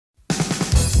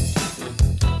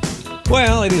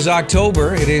Well, it is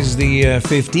October. It is the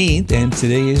 15th, and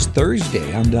today is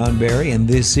Thursday. I'm Don Barry, and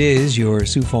this is your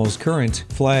Sioux Falls Current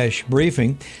Flash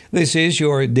Briefing. This is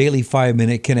your daily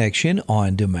 5-minute connection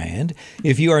on demand.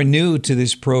 If you are new to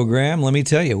this program, let me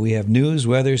tell you, we have news,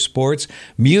 weather, sports,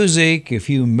 music, a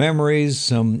few memories,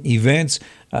 some events,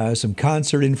 some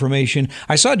concert information.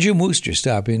 I saw Jim Wooster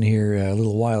stop in here a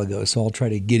little while ago, so I'll try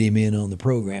to get him in on the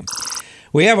program.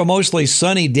 We have a mostly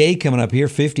sunny day coming up here,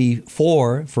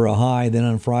 54 for a high. Then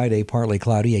on Friday, partly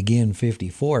cloudy, again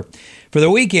 54. For the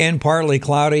weekend, partly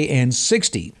cloudy and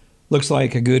 60. Looks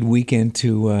like a good weekend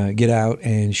to get out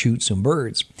and shoot some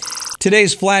birds.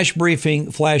 Today's Flash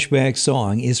Briefing flashback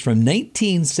song is from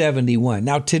 1971.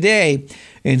 Now today,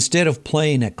 instead of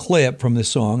playing a clip from the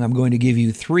song, I'm going to give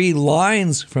you 3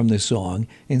 lines from the song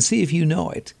and see if you know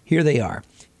it. Here they are.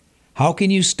 How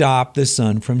can you stop the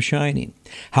sun from shining?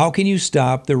 How can you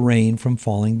stop the rain from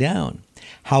falling down?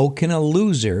 How can a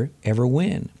loser ever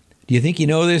win? Do you think you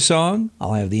know this song?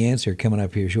 I'll have the answer coming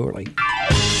up here shortly.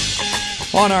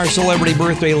 On our celebrity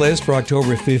birthday list for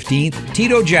October 15th,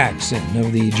 Tito Jackson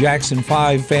of the Jackson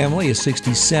 5 family is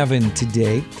 67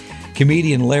 today.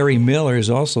 Comedian Larry Miller is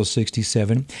also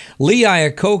 67. Lee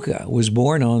Iacocca was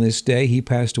born on this day. He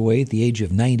passed away at the age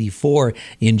of 94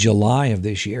 in July of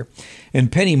this year.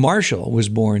 And Penny Marshall was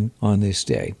born on this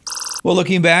day. Well,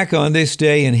 looking back on this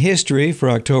day in history for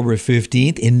October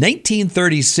 15th, in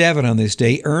 1937 on this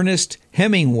day, Ernest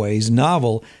Hemingway's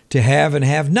novel To Have and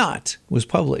Have Not was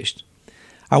published.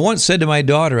 I once said to my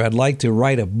daughter I'd like to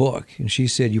write a book, and she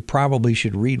said, you probably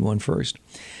should read one first.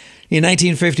 In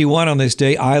 1951 on this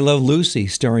day, I Love Lucy,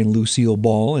 starring Lucille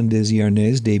Ball and Desi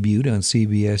Arnaz, debuted on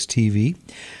CBS TV.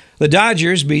 The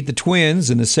Dodgers beat the Twins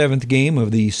in the 7th game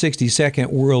of the 62nd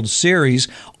World Series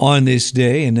on this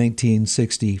day in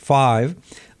 1965.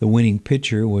 The winning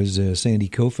pitcher was Sandy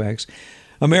Koufax.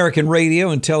 American radio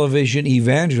and television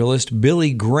evangelist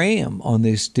Billy Graham on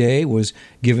this day was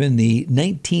given the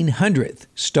 1900th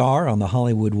star on the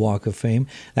Hollywood Walk of Fame.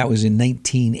 That was in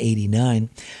 1989.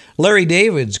 Larry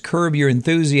David's Curb Your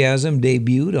Enthusiasm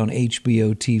debuted on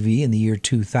HBO TV in the year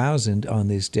 2000 on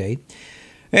this day.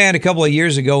 And a couple of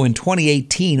years ago in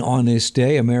 2018 on this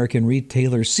day, American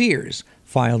retailer Sears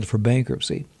filed for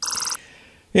bankruptcy.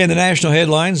 In the national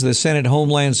headlines, the Senate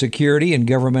Homeland Security and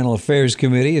Governmental Affairs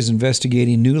Committee is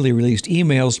investigating newly released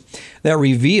emails that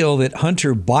reveal that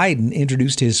Hunter Biden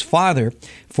introduced his father,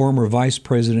 former Vice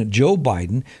President Joe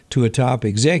Biden, to a top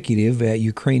executive at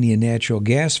Ukrainian natural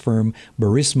gas firm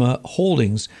Burisma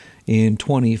Holdings in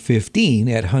 2015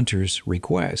 at Hunter's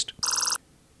request.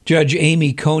 Judge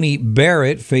Amy Coney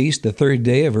Barrett faced the 3rd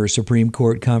day of her Supreme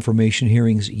Court confirmation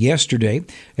hearings yesterday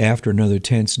after another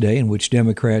tense day in which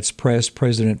Democrats pressed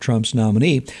President Trump's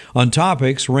nominee on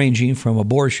topics ranging from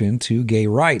abortion to gay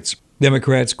rights.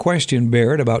 Democrats questioned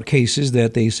Barrett about cases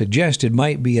that they suggested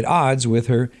might be at odds with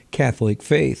her Catholic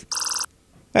faith.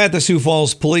 At the Sioux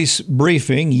Falls Police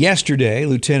briefing yesterday,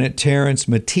 Lieutenant Terrence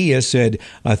Mattia said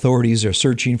authorities are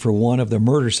searching for one of the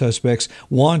murder suspects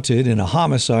wanted in a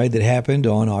homicide that happened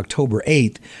on October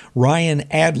 8th. Ryan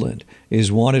Adland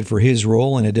is wanted for his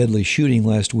role in a deadly shooting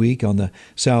last week on the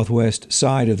southwest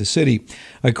side of the city.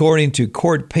 According to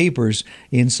court papers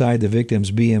inside the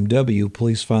victim's BMW,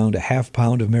 police found a half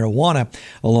pound of marijuana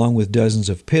along with dozens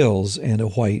of pills and a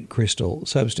white crystal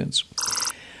substance.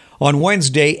 On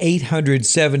Wednesday,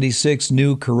 876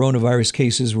 new coronavirus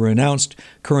cases were announced.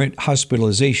 Current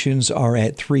hospitalizations are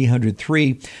at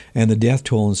 303, and the death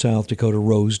toll in South Dakota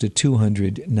rose to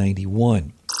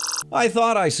 291. I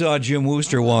thought I saw Jim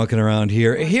Wooster walking around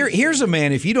here. Here's a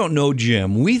man, if you don't know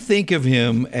Jim, we think of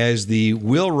him as the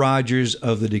Will Rogers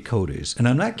of the Dakotas. And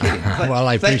I'm not kidding. Well,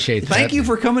 I appreciate that. Thank you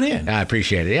for coming in. I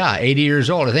appreciate it. Yeah, 80 years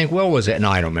old. I think Will was it.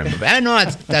 No, I don't remember. No,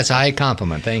 that's a high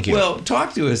compliment. Thank you. Well,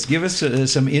 talk to us. Give us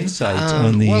some insights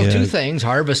on the... Well, 2 things.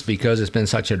 Harvest, because it's been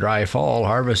such a dry fall.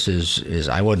 Harvest is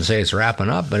I wouldn't say it's wrapping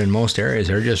up, but in most areas,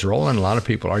 they're just rolling. A lot of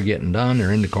people are getting done.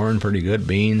 They're into corn pretty good,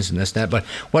 beans and this and that. But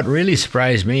what really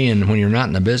surprised me, and when you're not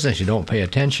in the business, you don't pay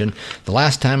attention. The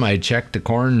last time I checked the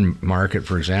corn market,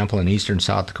 for example, in eastern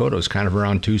South Dakota, it was kind of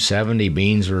around 270.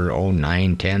 Beans were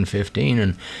 9, 10,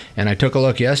 15. And I took a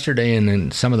look yesterday, and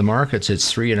in some of the markets,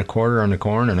 it's 3.25 on the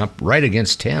corn and up right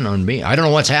against 10 on beans. I don't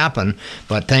know what's happened,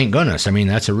 but thank goodness. I mean,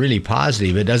 that's a really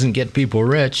positive. It doesn't get people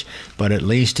rich, but at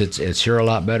least it's sure a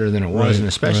lot better than it was, and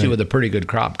especially with a pretty good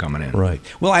crop coming in. Right.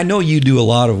 Well, I know you do a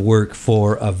lot of work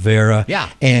for Avera.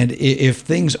 Yeah. And if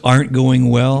things aren't going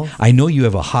well, I know you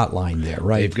have a hotline there,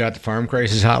 right? They've got the Farm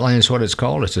Crisis Hotline is what it's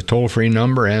called. It's a toll-free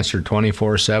number, answered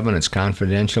 24/7. It's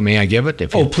confidential. May I give it?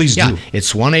 Please do.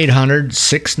 It's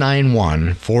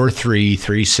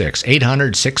 1-800-691-4336.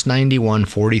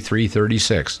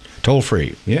 800-691-4336.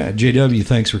 Toll-free. Yeah, JW,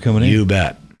 thanks for coming in. You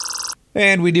bet.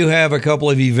 And we do have a couple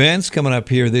of events coming up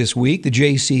here this week. The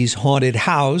JC's Haunted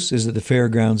House is at the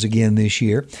fairgrounds again this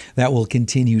year. That will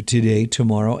continue today,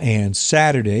 tomorrow, and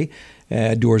Saturday.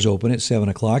 Doors open at 7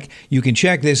 o'clock. You can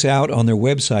check this out on their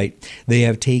website. They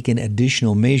have taken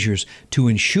additional measures to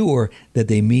ensure that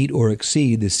they meet or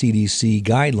exceed the CDC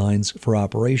guidelines for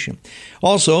operation.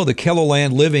 Also, the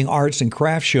Kellerland Living Arts and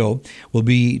Crafts Show will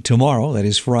be tomorrow, that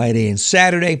is Friday and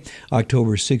Saturday,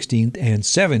 October 16th and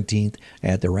 17th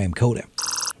at the Ramkota.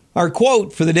 Our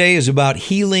quote for the day is about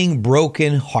healing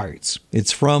broken hearts.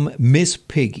 It's from Miss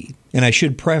Piggy. And I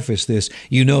should preface this,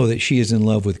 you know that she is in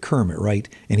love with Kermit, right?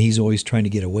 And he's always trying to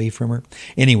get away from her.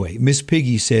 Anyway, Miss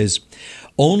Piggy says,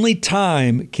 only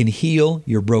time can heal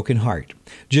your broken heart,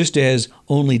 just as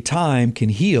only time can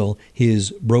heal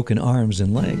his broken arms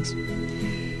and legs.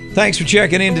 Thanks for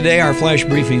checking in today. Our Flash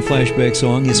Briefing flashback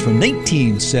song is from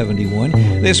 1971.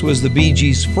 This was the Bee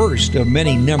Gees' first of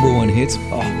many number one hits.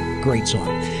 Oh, great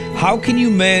song. How can you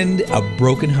mend a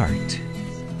broken heart?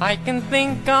 I can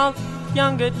think of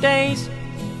younger days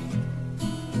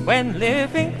when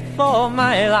living for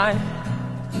my life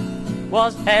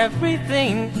was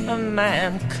everything a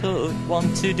man could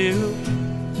want to do.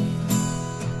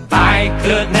 I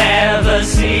could never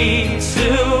see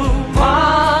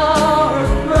tomorrow,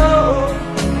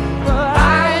 but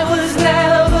I was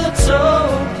never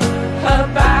told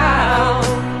about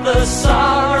the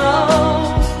sorrows.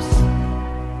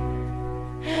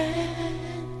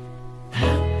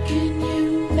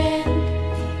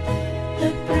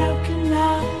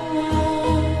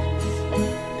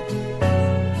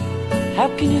 How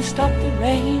can you stop the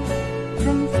rain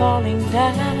from falling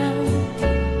down?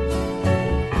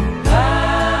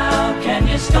 How can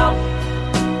you stop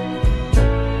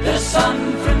the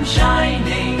sun from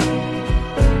shining?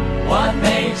 What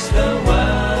makes the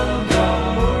world go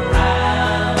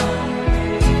round?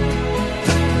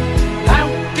 How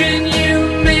can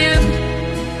you mend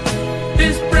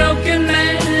this broken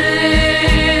man?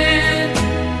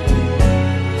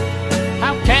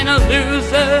 How can a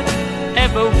loser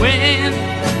ever win?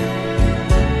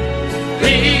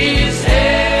 Please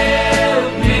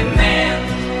help me mend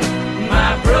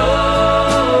my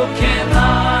broken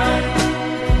heart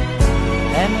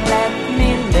and let me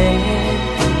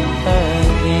live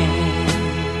again.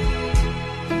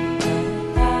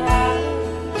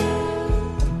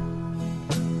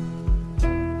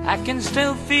 I can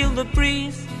still feel the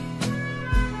breeze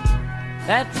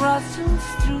that rustles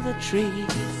through the trees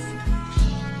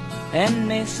and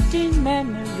misty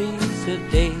memories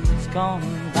of days gone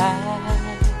by.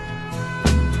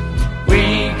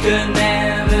 We could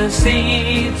never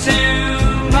see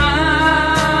tomorrow.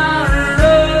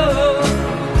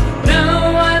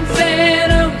 No one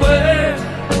said a word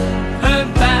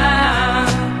about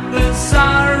the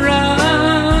sorrow.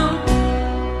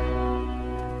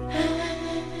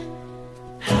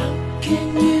 How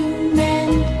can you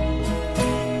mend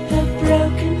a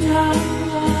broken heart?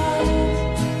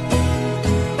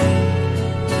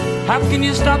 How can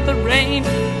you stop the rain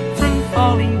from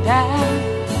falling down?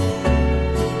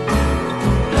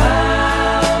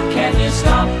 How can you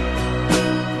stop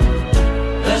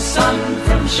the sun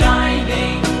from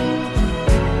shining?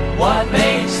 What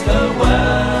makes the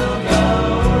world go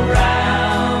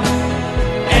round?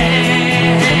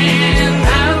 And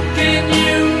how can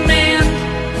you mend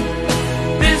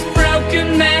this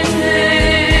broken man?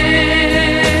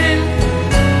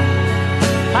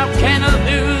 How can a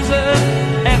loser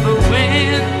ever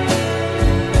win?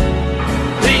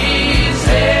 Please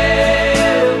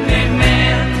help me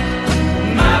mend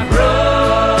my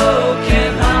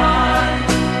broken heart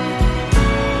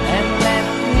And let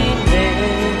me live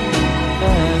again.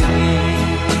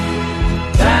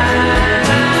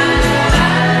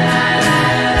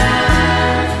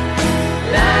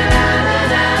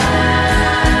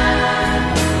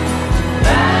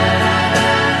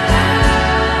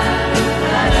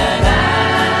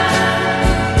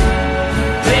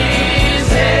 Please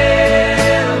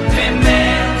help me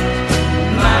mend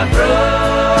my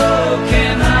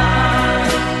broken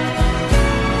heart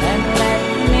And let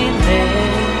me live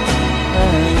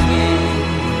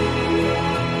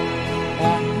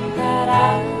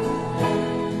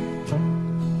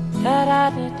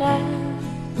again.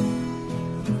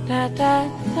 Da da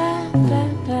da da da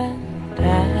da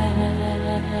da da da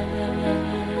da da.